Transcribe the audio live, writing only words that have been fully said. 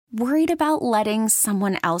Worried about letting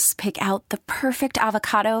someone else pick out the perfect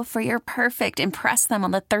avocado for your perfect impress them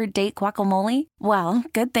on the third date guacamole? Well,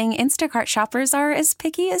 good thing Instacart shoppers are as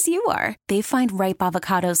picky as you are. They find ripe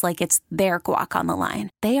avocados like it's their guac on the line.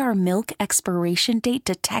 They are milk expiration date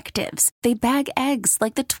detectives. They bag eggs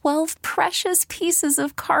like the 12 precious pieces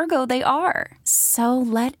of cargo they are. So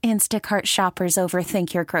let Instacart shoppers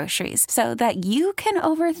overthink your groceries so that you can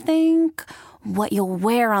overthink what you'll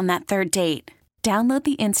wear on that third date. Download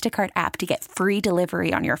the Instacart app to get free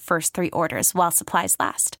delivery on your first 3 orders while supplies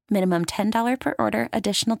last. Minimum $10 per order.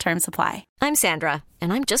 Additional terms apply. I'm Sandra,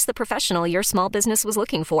 and I'm just the professional your small business was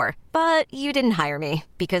looking for. But you didn't hire me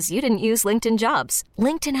because you didn't use LinkedIn Jobs.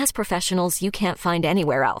 LinkedIn has professionals you can't find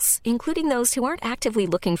anywhere else, including those who aren't actively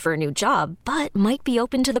looking for a new job, but might be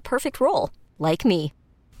open to the perfect role, like me.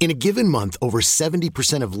 In a given month, over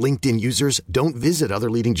 70% of LinkedIn users don't visit other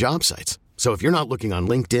leading job sites. So if you're not looking on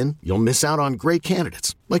LinkedIn, you'll miss out on great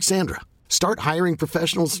candidates like Sandra. Start hiring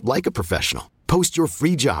professionals like a professional. Post your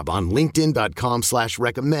free job on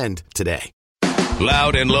linkedin.com/recommend today.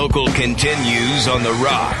 Loud and Local continues on The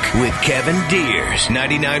Rock with Kevin Deers,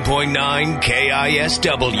 99.9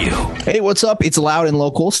 KISW. Hey, what's up? It's Loud and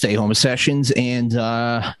Local, Stay Home Sessions, and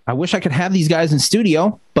I wish I could have these guys in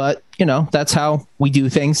studio, but, you know, that's how we do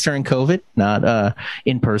things during COVID, not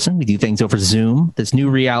in person. We do things over Zoom, this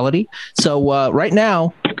new reality. So right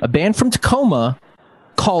now, a band from Tacoma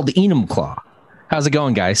called Enumclaw. How's it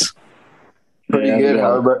going, guys? Pretty good.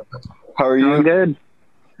 How are you? I'm good.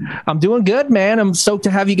 I'm doing good, man. I'm stoked to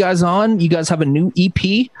have you guys on. You guys have a new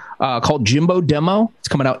EP called Jimbo Demo. It's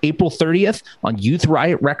coming out April 30th on Youth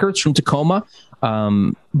Riot Records from Tacoma.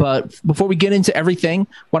 But before we get into everything,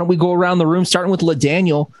 why don't we go around the room, starting with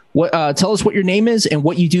LaDaniel. Tell us what your name is and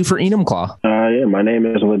what you do for Enumclaw. Yeah, my name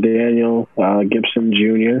is LaDaniel Gibson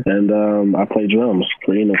Jr., and I play drums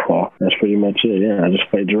for Enumclaw. That's pretty much it. Yeah, I just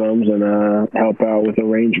play drums and help out with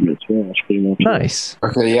arrangements. Yeah, that's pretty much nice. it.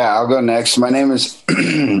 Okay, yeah, I'll go next. My name is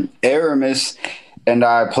Aramis, and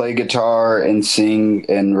I play guitar and sing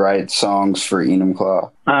and write songs for Enumclaw.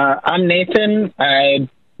 I'm Nathan. I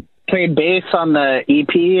played bass on the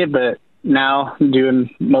EP, but now I'm doing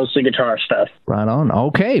mostly guitar stuff. Right on.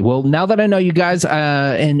 Okay. Well, now that I know you guys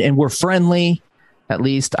and we're friendly, at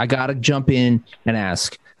least, I gotta jump in and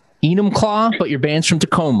ask. Enumclaw, but your band's from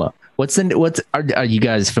Tacoma. Are you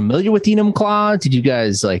guys familiar with Enumclaw? Did you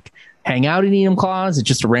guys like hang out in Enumclaw? Is it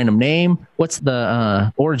just a random name? What's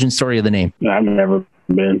the origin story of the name? I've never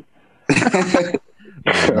been. I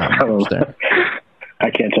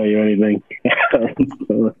can't tell you anything.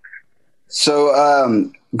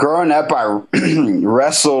 So, growing up, I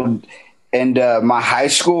wrestled, and my high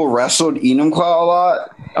school wrestled Enumclaw a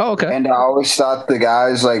lot. Oh, okay. And I always thought the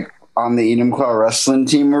guys like on the Enumclaw wrestling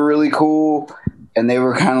team were really cool, and they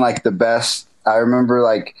were kind of like the best. I remember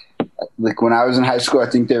like when I was in high school, I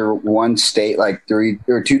think they won state like 3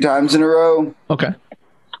 or 2 times in a row. Okay.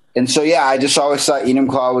 And so, yeah, I just always thought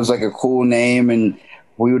Enumclaw was like a cool name, and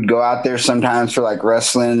we would go out there sometimes for like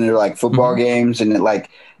wrestling or like football games, and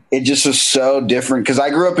it just was so different because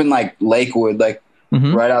I grew up in like Lakewood, like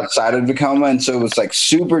right outside of Tacoma. And so it was like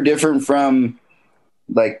super different from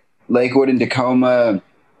like Lakewood and Tacoma.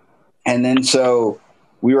 And then so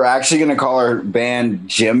we were actually going to call our band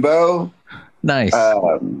Jimbo. Nice.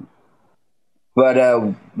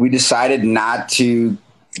 But we decided not to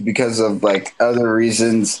because of like other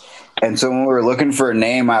reasons. And so when we were looking for a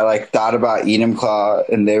name, I like thought about Enumclaw,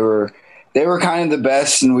 and they were kind of the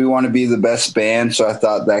best, and we want to be the best band. So I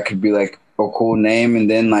thought that could be like a cool name. And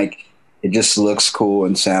then like, it just looks cool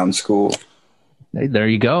and sounds cool. Hey, there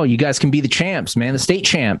you go. You guys can be the champs, man. The state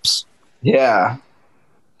champs. Yeah.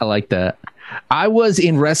 I like that. I was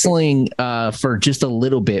in wrestling for just a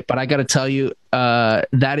little bit, but I got to tell you,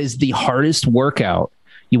 that is the hardest workout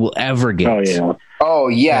you will ever get. Oh, yeah. Oh,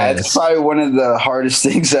 yeah. It's probably one of the hardest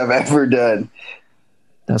things I've ever done.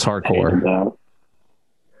 That's hardcore.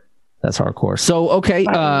 That's hardcore. So, okay.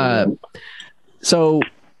 So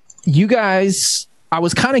you guys, I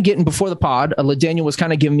was kind of getting before the pod, LaDaniel was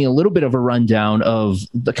kind of giving me a little bit of a rundown of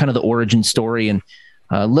the kind of the origin story. And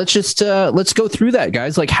let's go through that,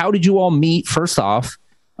 guys. Like, how did you all meet first off?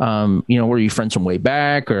 Were you friends from way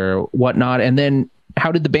back or whatnot? And then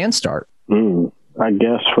how did the band start? I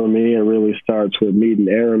guess for me, it really starts with meeting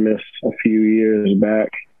Aramis a few years back.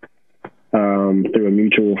 Through a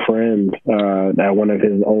mutual friend at one of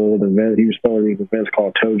his old events. He was throwing these events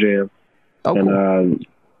called Toe Jam. Oh, and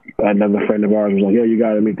cool. Another friend of ours was like, yo, you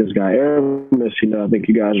got to meet this guy, Aramis. I think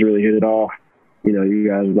you guys really hit it off. You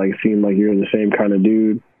guys like seem like you're the same kind of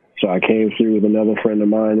dude. So I came through with another friend of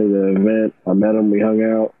mine at the event. I met him. We hung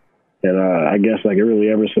out. And I guess like really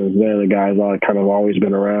ever since then, the guys all kind of always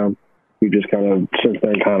been around. We just kind of since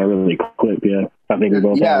then kind of really clicked. Yeah, I think we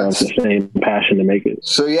both have the same passion to make it.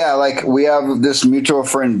 So yeah, like we have this mutual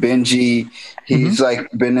friend Benji. He's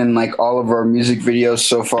like been in like all of our music videos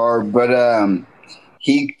so far, but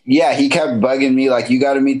he kept bugging me like, you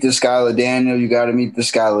got to meet this guy LaDaniel. You got to meet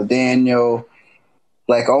this guy LaDaniel.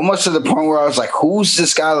 Like almost to the point where I was like, who's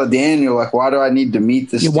this guy LaDaniel? Like, why do I need to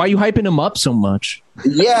meet this? Yeah, why are you hyping him up so much?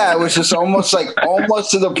 Yeah, it was just almost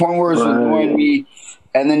to the point where it was annoying me.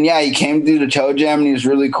 And then, he came through the Toe Jam and he was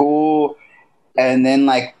really cool. And then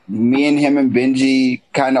like me and him and Benji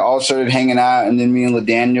kind of all started hanging out. And then me and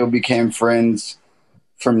LaDaniel became friends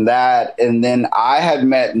from that. And then I had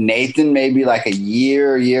met Nathan maybe like a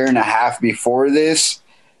year and a half before this,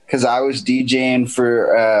 because I was DJing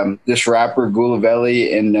for this rapper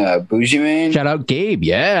Gulavelli and Bougie Man. Shout out Gabe,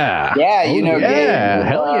 yeah. Yeah, Gabe.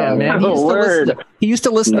 Hell yeah, man. He used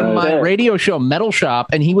to listen to my radio show, Metal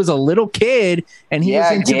Shop, and he was a little kid, and he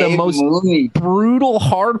was into the most brutal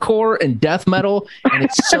hardcore and death metal, and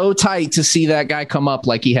it's so tight to see that guy come up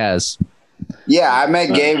like he has. Yeah, I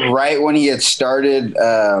met Gabe right when he had started,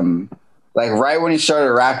 right when he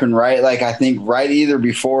started rapping, right? Like I think right either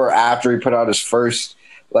before or after he put out his first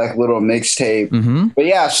like little mixtape. But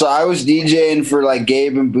yeah, so I was DJing for like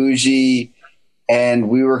Gabe and Bougie, and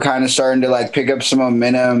we were kind of starting to like pick up some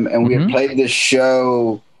momentum, and we had played this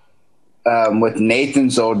show with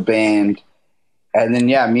Nathan's old band. And then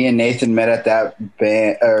me and Nathan met at that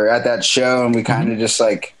band or at that show, and we kind of just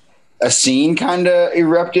like a scene kind of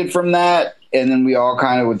erupted from that. And then we all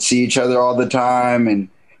kind of would see each other all the time, and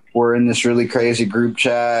we're in this really crazy group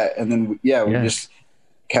chat. And then we just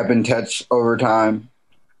kept in touch over time.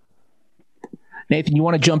 Nathan, you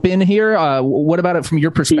want to jump in here? What about it from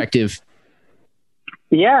your perspective?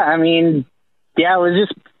 Yeah, I mean, I was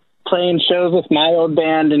just playing shows with my old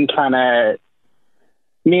band, and kind of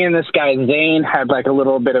me and this guy Zane had like a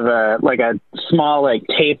little bit of a small like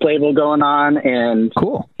tape label going on, and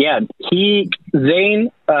cool. Yeah,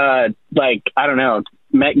 Zane like I don't know,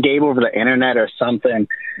 met Gabe over the internet or something,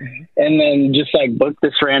 and then just like booked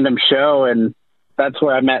this random show, and that's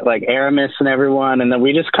where I met like Aramis and everyone. And then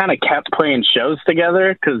we just kind of kept playing shows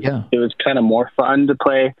together because it was kind of more fun to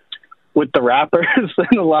play with the rappers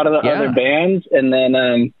than a lot of the other bands. And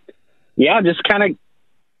then, just kind of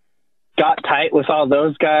got tight with all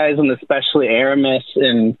those guys, and especially Aramis.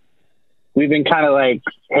 And we've been kind of like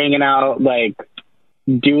hanging out, like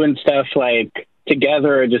doing stuff like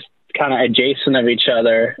together, just kind of adjacent of each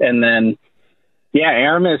other. And then,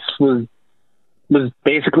 Aramis was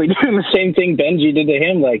basically doing the same thing Benji did to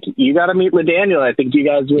him. Like, you got to meet LaDaniel. I think you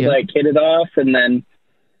guys would like hit it off. And then,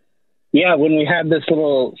 when we had this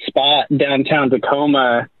little spot downtown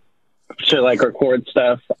Tacoma to like record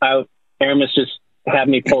stuff, Aramis just had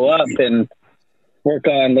me pull up and work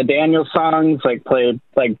on LaDaniel songs, like play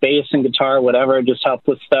like bass and guitar, whatever, just help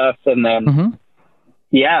with stuff. And then,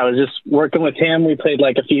 I was just working with him. We played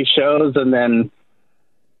like a few shows, and then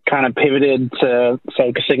kind of pivoted to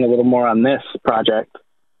focusing a little more on this project.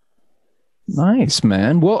 Nice,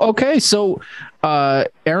 man. Well, okay. So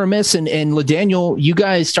Aramis and LaDaniel, you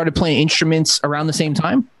guys started playing instruments around the same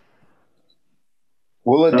time?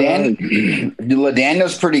 Well,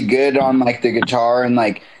 LaDaniel's pretty good on like the guitar and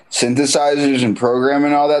like synthesizers and programming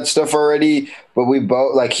and all that stuff already. But we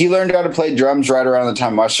both like he learned how to play drums right around the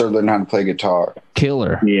time I started learning how to play guitar.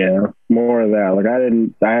 Killer. Yeah, more of that. Like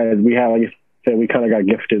we had like so we kind of got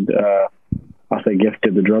gifted,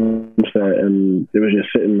 gifted the drum set, and it was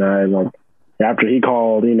just sitting there. And after he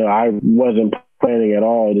called, I wasn't planning at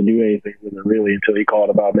all to do anything with it really until he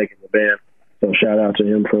called about making the band. So shout out to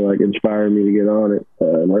him for like inspiring me to get on it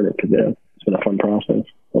and learn it, because it's been a fun process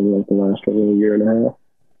over like the last year and a half.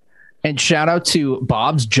 And shout out to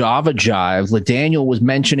Bob's Java Jive. LaDaniel was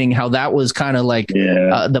mentioning how that was kind of like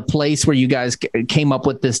the place where you guys came up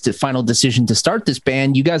with this final decision to start this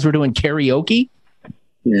band. You guys were doing karaoke?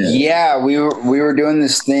 Yeah, we were doing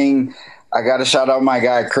this thing. I got to shout out my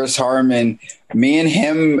guy, Chris Harmon. Me and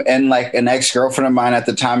him and like an ex-girlfriend of mine at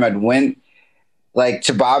the time had went like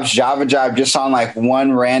to Bob's Java Jive just on like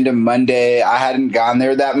one random Monday. I hadn't gone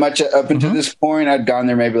there that much up until this point. I'd gone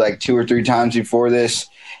there maybe like 2 or 3 times before this.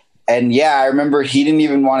 And I remember he didn't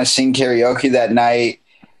even want to sing karaoke that night.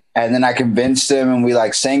 And then I convinced him, and we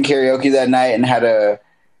like sang karaoke that night and had a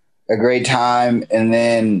great time. And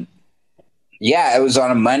then, it was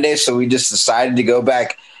on a Monday. So we just decided to go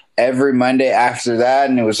back every Monday after that.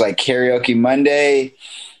 And it was like karaoke Monday.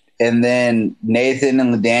 And then Nathan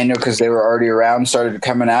and LaDaniel, because they were already around, started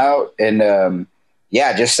coming out. And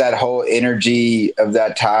just that whole energy of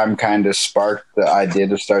that time kind of sparked the idea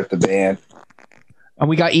to start the band. And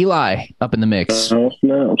we got Eli up in the mix. Oh,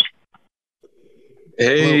 no.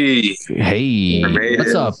 Hey.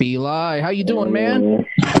 What's up, Eli? How you doing, man?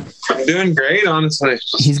 I'm doing great, honestly.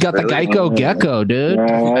 He's got the Geico Gecko, dude.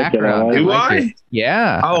 Background. Do I?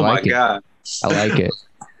 Yeah. Oh my God. I like it.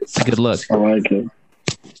 It's a good look. I like it.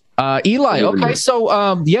 Eli. Okay,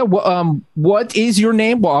 so what is your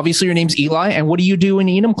name? Well, obviously your name's Eli, and what do you do in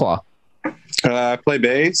Enumclaw? I play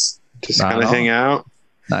bass. Just kind of hang out.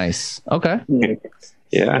 Nice. Okay.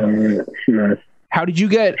 Yeah. Nice. How did you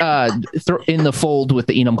get in the fold with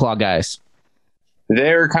the Enumclaw guys?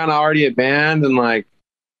 They were kind of already a band, and like,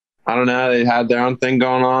 I don't know, they had their own thing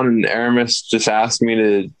going on, and Aramis just asked me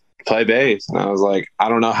to play bass, and I was like, I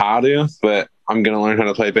don't know how to, but I'm gonna learn how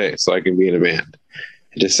to play bass so I can be in a band.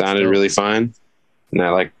 It just sounded really fun, and I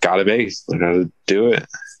like got a bass, learned how to do it.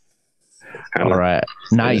 All right,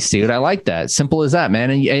 nice, dude. I like that. Simple as that,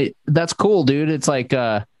 man. And that's cool, dude. It's like,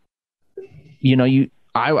 I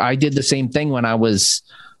did the same thing when I was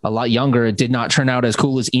a lot younger. It did not turn out as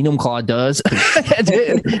cool as Enumclaw does.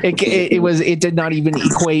 It did not even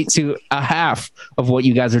equate to a half of what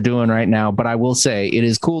you guys are doing right now. But I will say it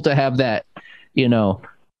is cool to have that,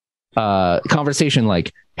 conversation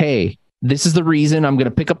like, hey, this is the reason I'm going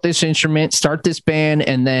to pick up this instrument, start this band.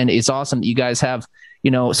 And then it's awesome that you guys have,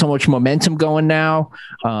 so much momentum going now.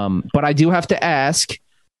 But I do have to ask,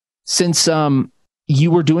 since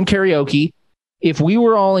you were doing karaoke, if we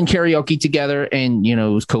were all in karaoke together and, it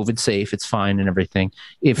was COVID safe, it's fine and everything.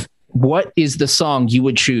 What is the song you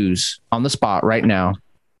would choose on the spot right now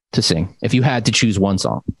to sing if you had to choose one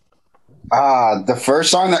song? The first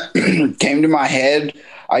song that came to my head,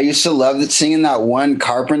 I used to love singing that one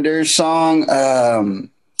Carpenters song. The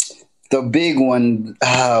big one.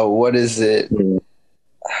 What is it?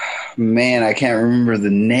 Man, I can't remember the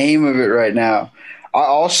name of it right now. I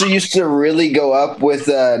also used to really go up with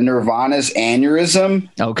Nirvana's Aneurysm.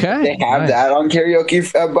 Okay. They have that on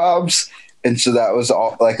karaoke Bob's. And so that was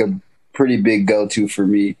all like a pretty big go-to for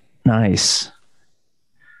me. Nice.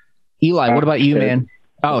 Eli, what about you, man?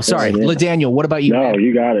 Oh, sorry. LaDaniel, what about you? No, man?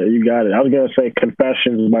 you got it. I was going to say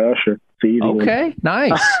Confessions by Usher. It's the easy one.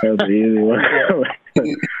 Nice. That was the easy one.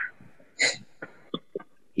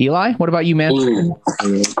 Eli, what about you, man? Ooh,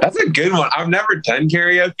 that's a good one. I've never done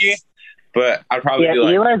karaoke, but I'd probably do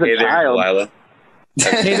like, Eli's Hey a There, child. Delilah.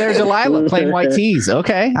 Hey there, Delilah, playing White Tees.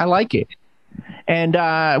 Okay, I like it. And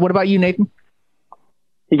what about you, Nathan?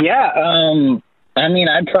 Yeah,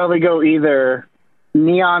 I'd probably go either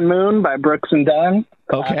Neon Moon by Brooks and Dunn.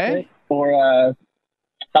 Okay. Or I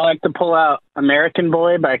like to pull out American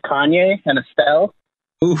Boy by Kanye and Estelle.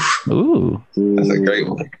 Ooh. That's a great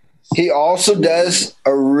one. He also does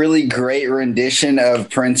a really great rendition of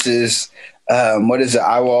Prince's what is it?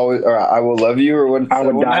 I will love you, or what? I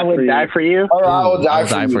would die for you. Or I will die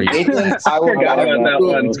for you. Nathan, I will forgot die about that for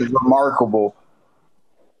you. one. It's remarkable.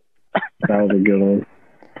 That was a good one.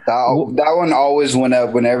 That one always went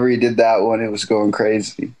up whenever he did that one. It was going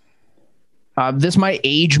crazy. This might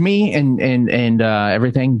age me and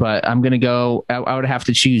everything, but I'm gonna go. I would have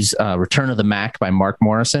to choose "Return of the Mac" by Mark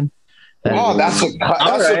Morrison. That's a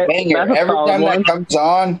banger. That's a Every time one. that comes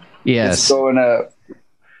on, it's going up.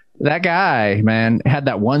 That guy, man, had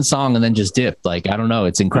that one song and then just dipped. Like, I don't know.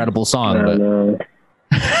 It's an incredible song.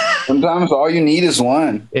 But sometimes all you need is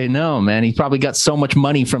one. No, man. He probably got so much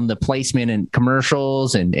money from the placement in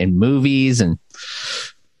commercials and movies. And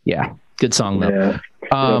yeah, good song, though.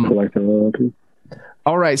 Yeah.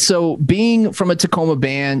 All right. So being from a Tacoma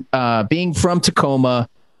band, being from Tacoma,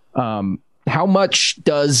 how much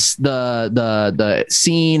does the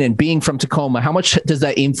scene and being from Tacoma, how much does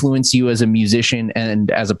that influence you as a musician and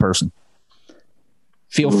as a person?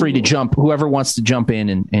 Feel free to jump. Whoever wants to jump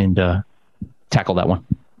in and tackle that one.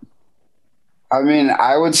 I mean,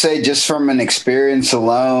 I would say just from an experience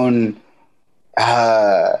alone,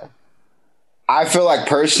 I feel like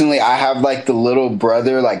personally I have like the little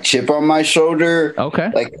brother like chip on my shoulder. Okay.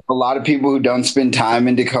 Like a lot of people who don't spend time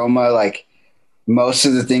in Tacoma, like most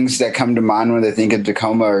of the things that come to mind when they think of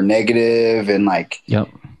Tacoma are negative, and like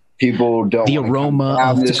people don't. The aroma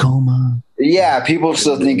of Tacoma. Yeah, people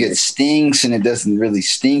still think it stinks, and it doesn't really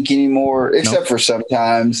stink anymore, except for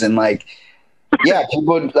sometimes. And like, yeah,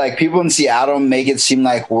 people in Seattle make it seem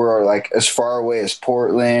like we're like as far away as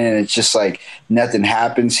Portland, and it's just like nothing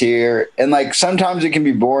happens here. And like sometimes it can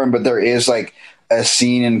be boring, but there is like a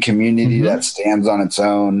scene and community that stands on its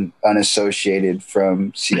own, unassociated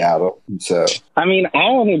from Seattle. So, I mean,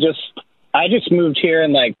 I just moved here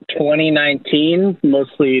in like 2019,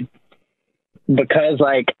 mostly because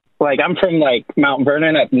like I'm from like Mount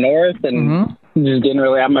Vernon up north, and just didn't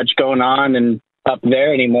really have much going on and up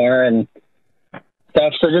there anymore and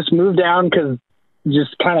stuff. So just moved down because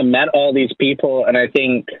just kind of met all these people. And I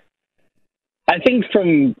think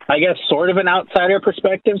from, I guess, sort of an outsider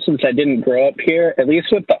perspective, since I didn't grow up here, at least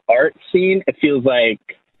with the art scene, it feels like,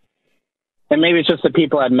 and maybe it's just the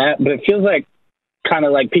people I've met, but it feels like kind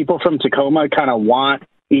of like people from Tacoma kind of want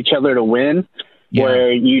each other to win,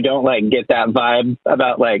 where you don't like get that vibe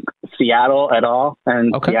about like Seattle at all.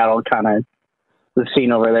 And Seattle kind of, the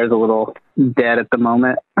scene over there is a little dead at the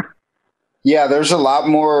moment. Yeah, there's a lot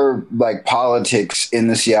more like politics in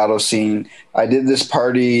the Seattle scene. I did this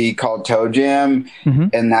party called Toe Jam,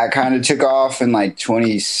 and that kind of took off in like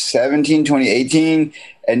 2017, 2018.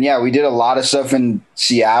 And yeah, we did a lot of stuff in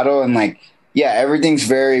Seattle, and like, yeah, everything's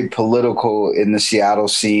very political in the Seattle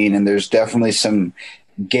scene. And there's definitely some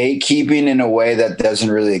gatekeeping in a way that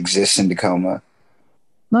doesn't really exist in Tacoma.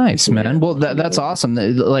 Nice, man. Well, that's awesome.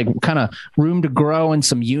 Like kind of room to grow and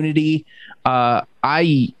some unity.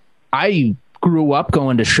 I grew up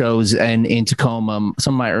going to shows and in Tacoma.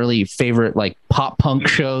 Some of my early favorite like pop punk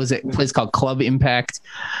shows at a place called Club Impact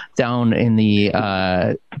down in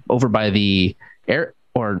the over by the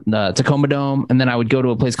Tacoma Dome, and then I would go to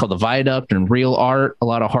a place called the Viaduct and Real Art, a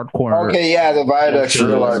lot of hardcore. Okay, yeah, the Viaduct's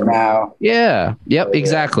Real Art now. Yeah,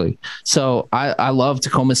 exactly. So I love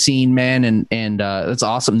Tacoma scene, man, and it's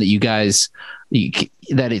awesome that you guys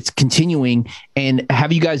that it's continuing. And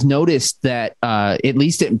have you guys noticed that at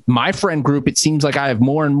least at my friend group, it seems like I have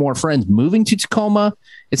more and more friends moving to Tacoma.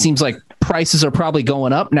 It seems like prices are probably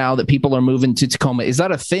going up now that people are moving to Tacoma. Is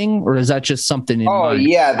that a thing, or is that just something in mind?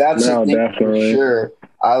 Yeah, that's a thing definitely. For sure.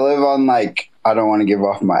 I live on like, I don't want to give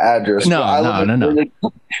off my address. No.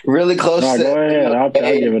 Really close to. Go ahead. I'll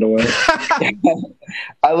give it away.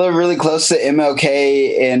 I live really close to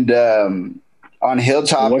MLK and on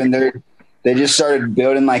Hilltop, and they just started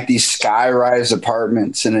building like these sky-rise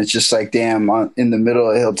apartments, and it's just like, damn, in the middle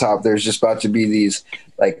of Hilltop, there's just about to be these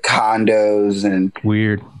like condos and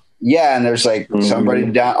weird. Yeah, and there's like somebody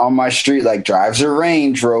down on my street like drives a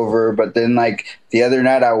Range Rover, but then like the other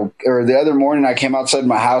morning I came outside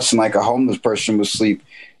my house and like a homeless person was asleep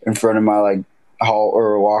in front of my like hall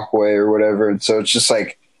or a walkway or whatever. And so it's just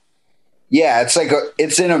like, yeah, it's like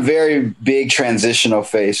it's in a very big transitional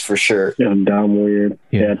phase for sure. Yeah, damn weird.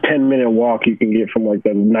 Yeah, 10-minute walk you can get from like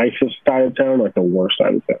the nicest side of town, like the worst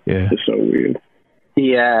side of town. Yeah, it's so weird.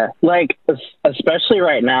 Yeah, like especially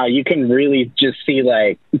right now, you can really just see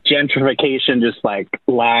like gentrification, just like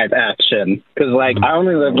live action. Because like I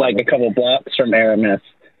only live like a couple blocks from Aramis,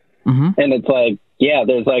 and it's like, yeah,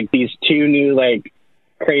 there's like these two new like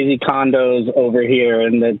crazy condos over here,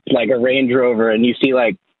 and it's like a Range Rover, and you see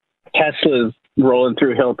like Teslas rolling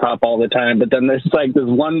through Hilltop all the time. But then there's like this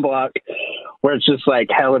one block where it's just like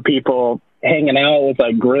hella people hanging out with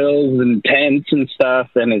like grills and tents and stuff,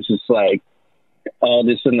 and it's just like all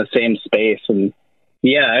just in the same space. And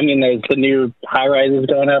yeah, I mean, there's the new high rises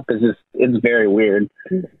going up. It's very weird,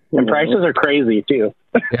 and prices are crazy too.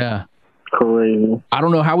 Yeah, crazy. I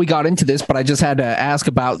don't know how we got into this, but I just had to ask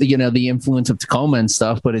about the influence of Tacoma and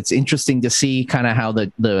stuff. But it's interesting to see kind of how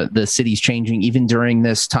the city's changing, even during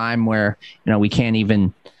this time where we can't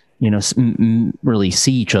even really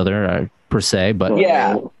see each other per se. But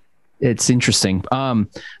yeah. It's interesting.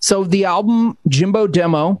 So the album Jimbo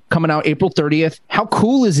Demo coming out April 30th. How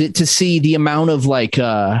cool is it to see the amount of like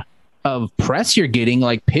of press you're getting,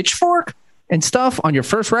 like Pitchfork and stuff on your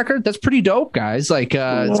first record? That's pretty dope, guys. Like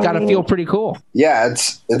it's got to feel pretty cool. Yeah,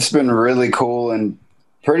 it's been really cool and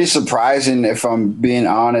pretty surprising, if I'm being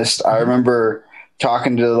honest. I remember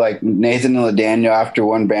talking to like Nathan and LaDaniel after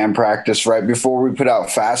one band practice right before we put out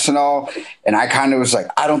Fastenal, and I kind of was like,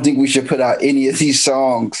 I don't think we should put out any of these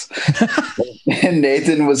songs. And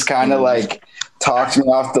Nathan was kind of like talked me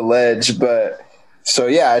off the ledge. But so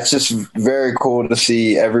yeah, it's just very cool to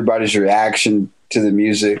see everybody's reaction to the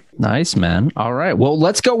music. Nice, man. All right, well,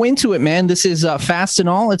 let's go into it, man. This is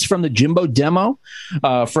Fastenal. It's from the Jimbo Demo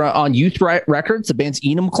on Youth Records. The band's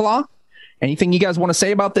Enumclaw. Anything you guys want to say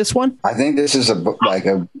about this one? I think this is a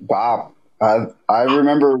bop. I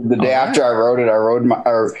remember the day after I wrote it,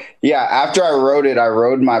 after I wrote it, I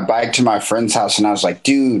rode my bike to my friend's house, and I was like,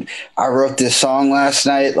 dude, I wrote this song last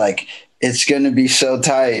night. Like, it's going to be so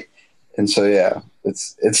tight. And so, yeah,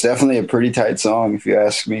 it's definitely a pretty tight song, if you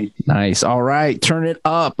ask me. Nice. All right. Turn it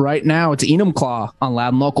up right now. It's Enumclaw on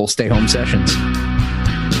Loud and Local Stay Home Sessions.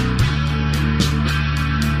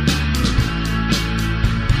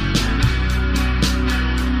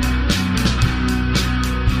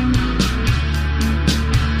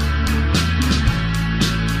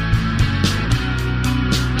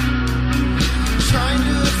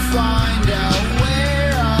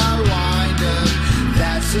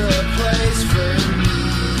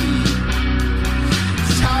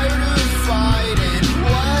 Tired of fighting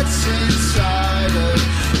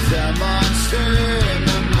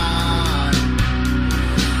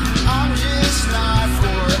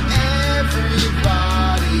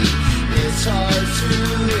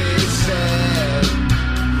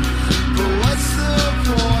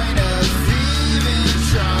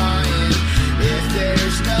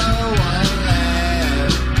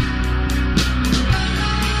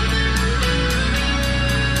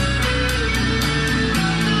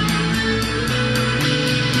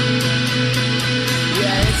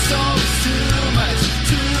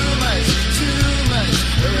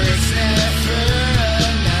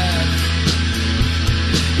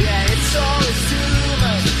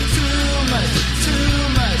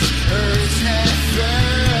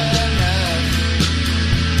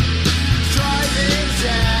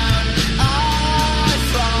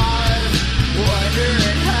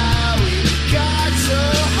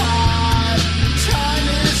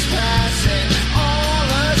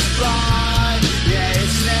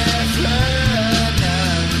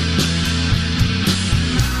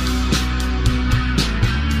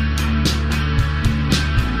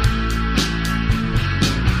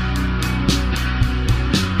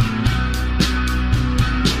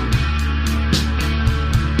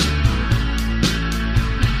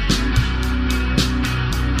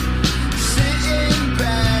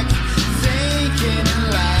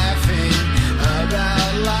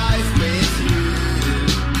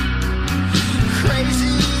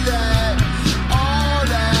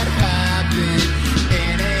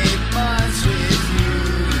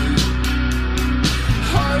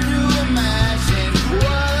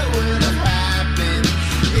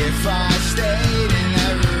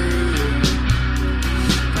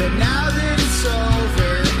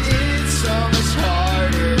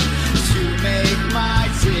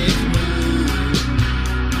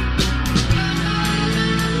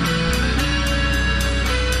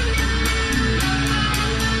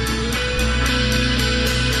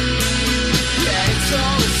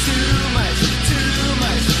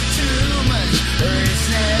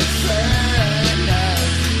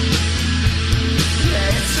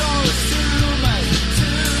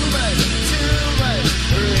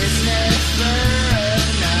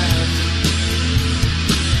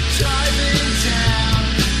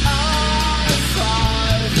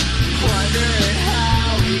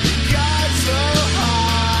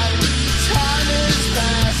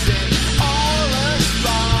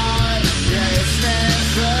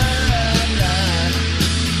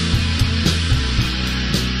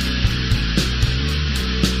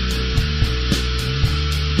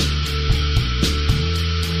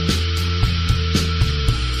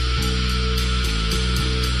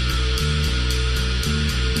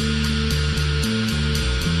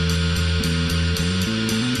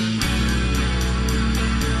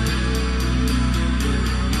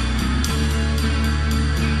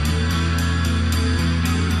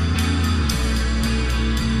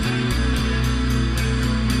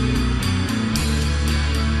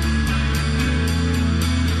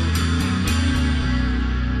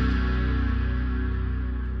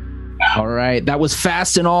that was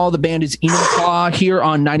Fast and All. The band is Enumclaw here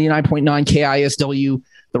on 99.9 KISW,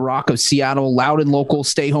 the Rock of Seattle, loud and local,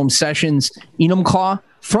 stay home sessions. Enumclaw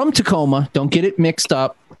from Tacoma. Don't get it mixed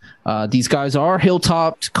up. These guys are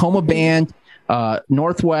Hilltop, Tacoma band,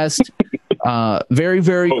 Northwest. Very,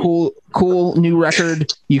 very cool new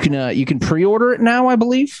record. You can pre-order it now, I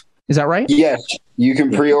believe. Is that right? Yes, you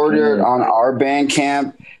can pre-order it on our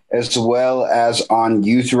Bandcamp as well as on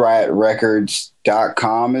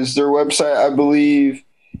YouthRiotRecords.com is their website, I believe.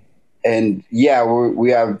 And yeah,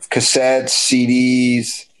 we have cassettes,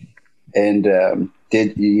 CDs, and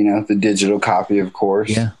the digital copy, of course.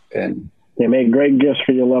 Yeah, and they make great gifts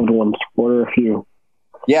for your loved ones. Order a few.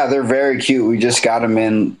 Yeah, they're very cute. We just got them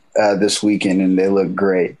in this weekend, and they look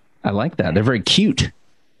great. I like that. They're very cute.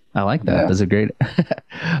 I like that. Yeah. Those are great.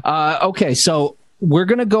 Okay, so we're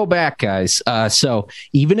going to go back, guys. So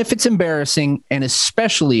even if it's embarrassing, and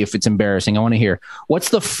especially if it's embarrassing, I want to hear, what's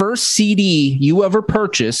the first CD you ever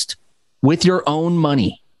purchased with your own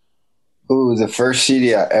money? Ooh, the first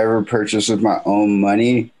CD I ever purchased with my own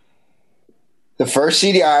money. The first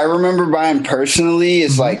CD I remember buying personally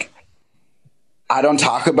is like, I don't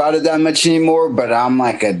talk about it that much anymore, but I'm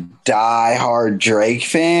like a diehard Drake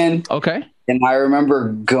fan. Okay. And I remember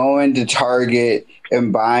going to Target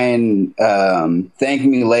and buying Thank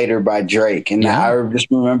Me Later by Drake. And I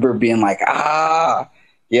just remember being like,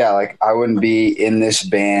 like I wouldn't be in this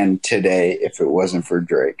band today if it wasn't for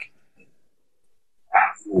Drake.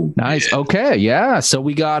 Nice. Okay. Yeah. So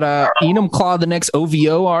we got Enumclaw, the next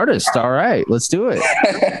OVO artist. All right. Let's do it.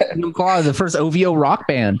 Enumclaw, the first OVO rock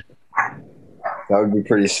band. That would be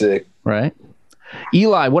pretty sick. Right.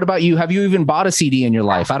 Eli, what about you? Have you even bought a CD in your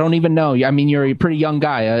life? I don't even know. I mean, you're a pretty young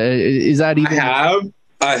guy. Is that even? I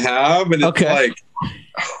have. And it's like,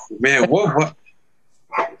 man, what?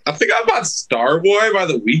 I think I bought Starboy by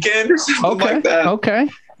The Weeknd or something like that. Okay.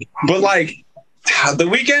 But like, The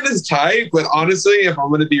Weeknd is tight. But honestly, if I'm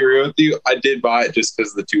going to be real with you, I did buy it just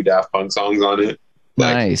because the 2 Daft Punk songs on it.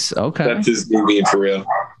 Like, nice. Okay. That's just me being for real.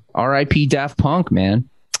 R.I.P. Daft Punk, man.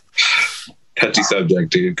 Touchy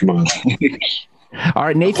subject, dude. Come on. All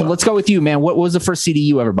right, Nathan, let's go with you, man. What was the first CD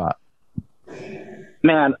you ever bought?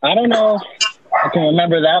 Man, I don't know. I can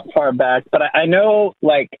remember that far back, but I know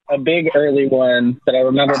like a big early one that I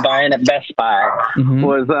remember buying at Best Buy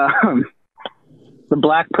was The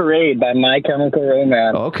Black Parade by My Chemical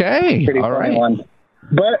Romance. Okay. Pretty funny one.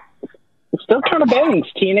 But still kind of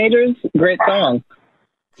bangs. Teenagers, great song.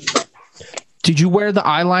 Did you wear the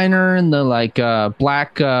eyeliner and the like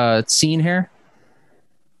black scene hair?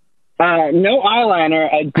 No eyeliner.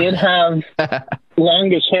 I did have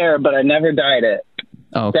longish hair, but I never dyed it.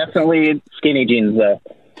 Oh, okay. Definitely skinny jeans though.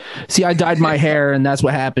 See, I dyed my hair, and that's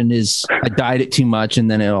what happened. Is I dyed it too much, and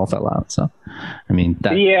then it all fell out. So, I mean,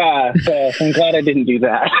 yeah. So I'm glad I didn't do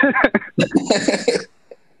that.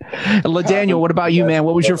 LaDaniel, what about you, man?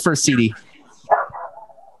 What was your first CD?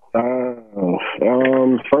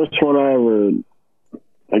 First one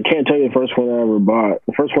I can't tell you the first one I ever bought.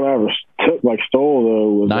 The first one I ever stole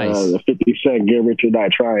though was the 50 Cent Get Rich or Die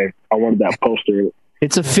Trying. I wanted that poster.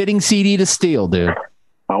 It's a fitting CD to steal, dude.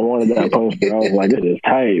 I wanted that poster. I was like, this is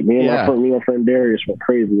tight. Me and my friend Darius went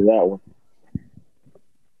crazy with that one.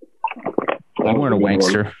 You weren't a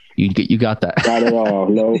wankster. You got that. Not at all.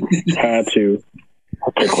 No, had to.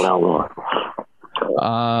 I'll take what I want.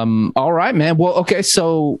 All right, man. Well, okay.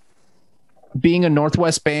 So, being a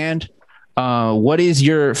Northwest band, what is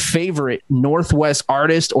your favorite Northwest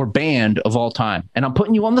artist or band of all time? And I'm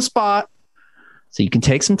putting you on the spot, so you can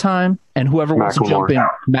take some time. And whoever wants to jump in,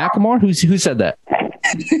 Macklemore. Who said that?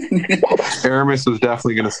 Aramis was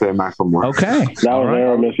definitely going to say Macklemore. Okay, that was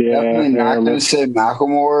Aramis. Yeah, definitely not going to say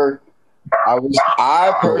Macklemore.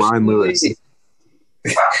 I personally.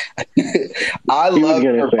 I love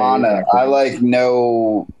Nirvana. I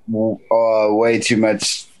know way too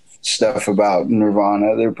much stuff about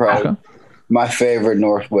Nirvana. They're probably my favorite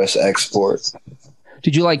Northwest export.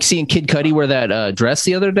 Did you like seeing Kid Cudi wear that dress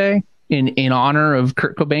the other day in honor of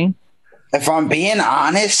Kurt Cobain? If I'm being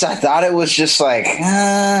honest, I thought it was just like,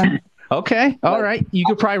 okay, all right. You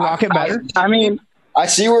could probably rock it better. I mean, I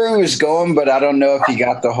see where he was going, but I don't know if he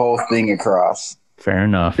got the whole thing across. Fair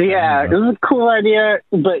enough. Yeah, it was a cool idea,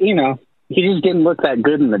 but he just didn't look that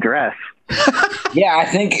good in the dress. Yeah, I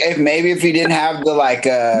think if he didn't have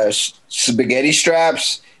the spaghetti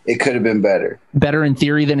straps, it could have been better. Better in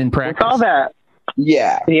theory than in practice. With all that,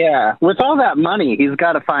 yeah. With all that money, he's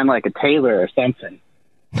got to find a tailor or something.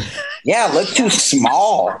 Yeah, look too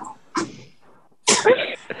small.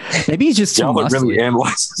 Maybe he's just too muscly. Really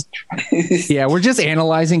analyzing. Yeah, we're just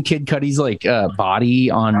analyzing Kid Cudi's like body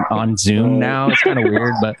on Zoom now. It's kind of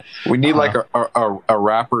weird, but we need like a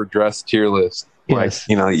rapper dress tier list. Yes.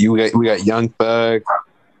 Like, we got Young Thug.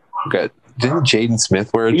 Didn't Jaden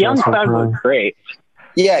Smith wear a dress? Young Thug was great.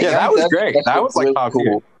 Yeah, that was great. That was like really top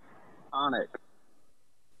tier. Sonic.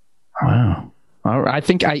 Wow. I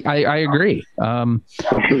think I agree.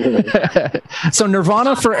 So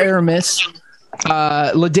Nirvana for Aramis.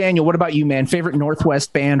 LaDaniel, what about you, man? Favorite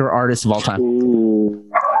Northwest band or artist of all time?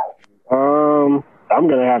 I'm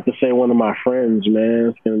gonna have to say one of my friends,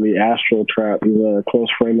 man. It's gonna be Astral Trap. He's a close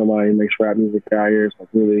friend of mine. He makes rap music out here. It's like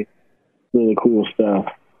really, really cool stuff.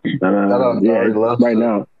 Right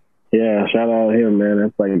now. Yeah, shout out to him, man.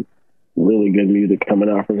 That's like really good music coming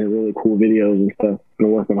out from him. Really cool videos and stuff.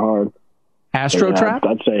 Been working hard. Astro Trap?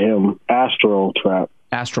 I'd say him. Astral Trap.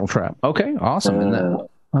 Astral Trap. Okay, awesome. I'll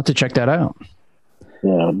have to check that out.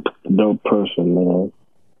 Yeah, dope person, man.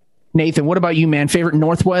 Nathan, what about you, man? Favorite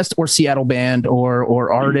Northwest or Seattle band or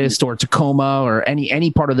artist or Tacoma or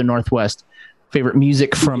any part of the Northwest? Favorite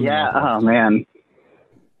music from? Yeah, oh man,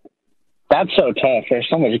 that's so tough. There's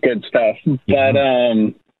so much good stuff, but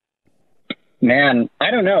man,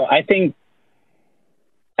 I don't know. I think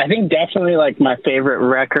definitely like my favorite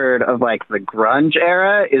record of like the grunge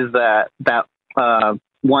era is that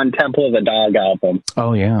one Temple of the Dog album.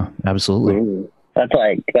 Oh yeah, absolutely. That's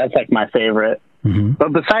like my favorite. Mm-hmm.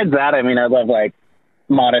 But besides that, I mean, I love like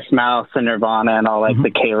Modest Mouse and Nirvana and all like the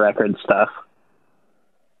K record stuff.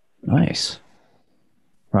 Nice.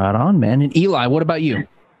 Right on, man. And Eli, what about you?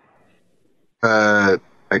 Like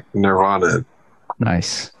Nirvana.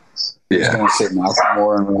 Nice. Yeah. I was gonna say Malcolm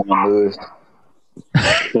Moore and Ron Lewis.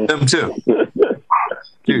 Them too.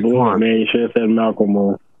 Dude, come on, man. You should have said Malcolm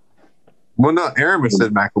Moore. Well, no, Aramis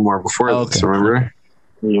said Macklemore before this, remember?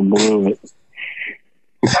 You blew it.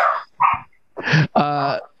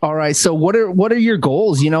 All right. So what are your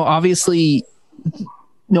goals? You know, obviously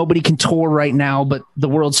nobody can tour right now, but the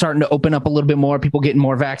world's starting to open up a little bit more. People getting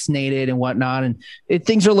more vaccinated and whatnot, and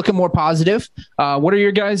things are looking more positive. What are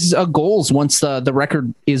your guys' goals once the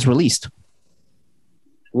record is released?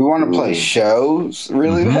 We want to play shows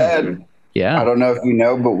really bad. Yeah. I don't know if you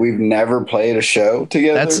know, but we've never played a show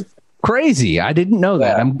together. That's crazy. I didn't know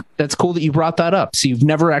that. That's cool that you brought that up. So you've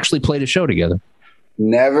never actually played a show together.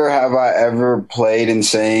 Never have I ever played and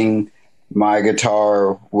sang my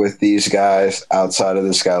guitar with these guys outside of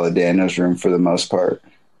the Skylar Daniels room for the most part.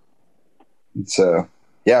 So,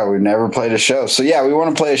 yeah, we've never played a show. So, yeah, we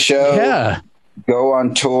want to play a show. Yeah. Go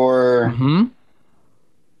on tour.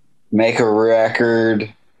 Make a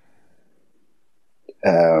record.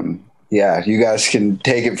 Yeah, you guys can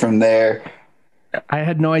take it from there. I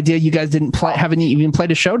had no idea you guys haven't even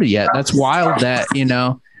played a show yet. That's wild that, you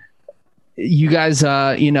know, you guys,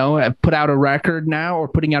 have put out a record now or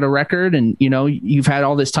putting out a record and, you know, you've had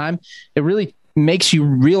all this time. It really makes you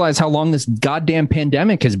realize how long this goddamn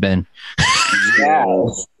pandemic has been. Yeah,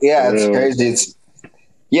 it's crazy.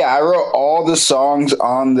 I wrote all the songs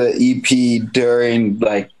on the EP during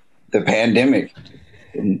like the pandemic.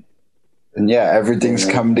 And yeah, everything's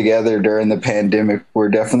come together during the pandemic. We're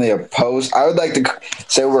definitely I would like to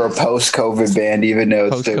say we're a post-COVID band, even though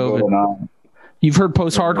it's still going on. You've heard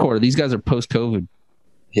post-hardcore. These guys are post-COVID.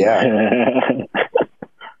 Yeah.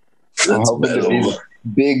 I'm hoping to be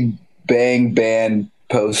big bang band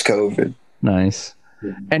post-COVID. Nice.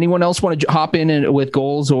 Anyone else want to hop in with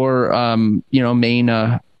goals or,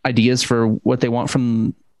 main ideas for what they want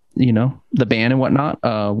from, the band and whatnot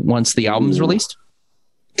once the album's released?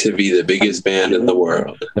 To be the biggest band in the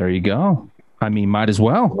world. There you go. I mean, might as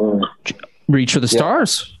well reach for the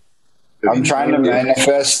stars. I'm trying to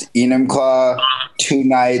manifest Enumclaw 2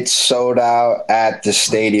 nights sold out at the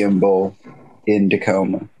Stadium Bowl in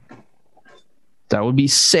Tacoma. That would be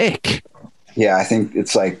sick. Yeah, I think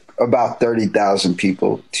it's like about 30,000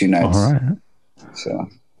 people 2 nights. All right.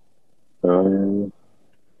 So,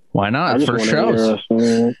 why not? First shows.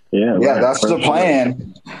 Yeah, that's the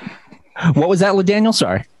plan. What was that, LaDaniel?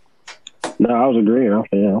 Sorry. No, I was agreeing. I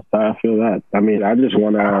feel that. I mean, I just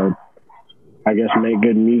want to, make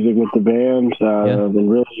good music with the band.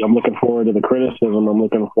 And really, I'm looking forward to the criticism. I'm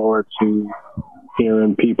looking forward to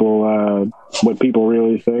hearing people, what people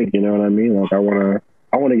really think. You know what I mean? Like, I want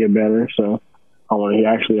to get better. So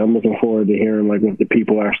I'm looking forward to hearing like what the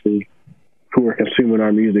people actually who are consuming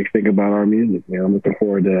our music think about our music. You know, I'm looking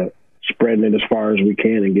forward to spreading it as far as we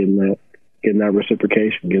can and getting that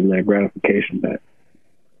reciprocation, getting that gratification back.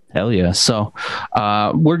 Hell yeah. So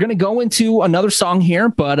we're going to go into another song here,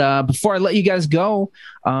 but before I let you guys go,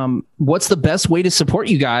 what's the best way to support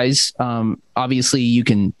you guys? Obviously you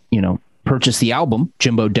can, purchase the album,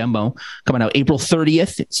 Jimbo Demo, coming out April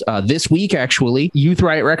 30th. It's this week, actually. Youth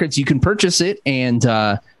Riot Records, you can purchase it and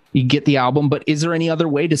you get the album. But is there any other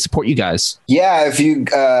way to support you guys? Yeah, if you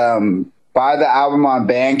buy the album on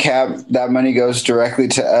Bandcamp, that money goes directly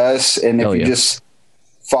to us. And if you just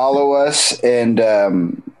follow us and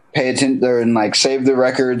pay attention and like save the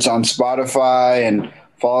records on Spotify and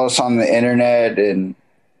follow us on the internet, and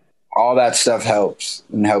all that stuff helps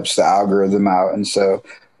the algorithm out. And so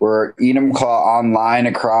we're Enumclaw online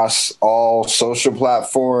across all social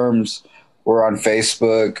platforms. We're on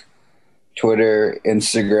Facebook, Twitter,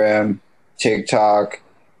 Instagram, TikTok,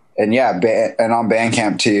 and and on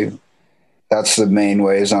Bandcamp too. That's the main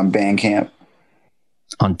ways on Bandcamp.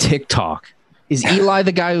 On TikTok. Is Eli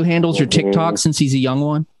the guy who handles your TikTok since he's a young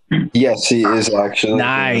one? Yes, he is actually.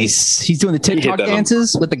 Nice. He's doing the TikTok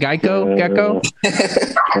dances with the gecko.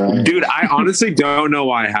 Dude, I honestly don't know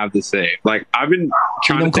why I have to say. Like, I've been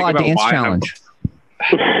trying to think about dance why. Challenge.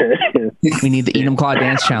 We need the Enumclaw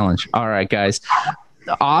Dance Challenge. All right, guys.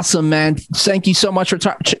 Awesome, man. Thank you so much for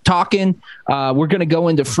talking. We're going to go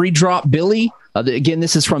into Free Drop Billy. Again,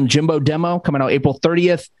 this is from Jimbo Demo, coming out April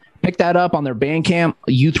 30th. Pick that up on their Bandcamp,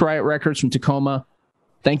 Youth Riot Records from Tacoma.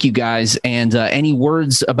 Thank you, guys. And any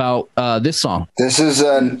words about this song? This is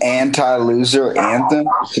an anti-loser anthem.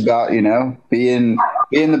 It's about, being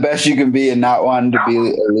the best you can be and not wanting to be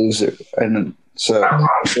a loser. And so I'm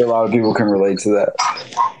sure a lot of people can relate to that.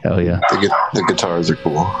 Hell yeah. The guitars are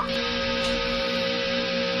cool.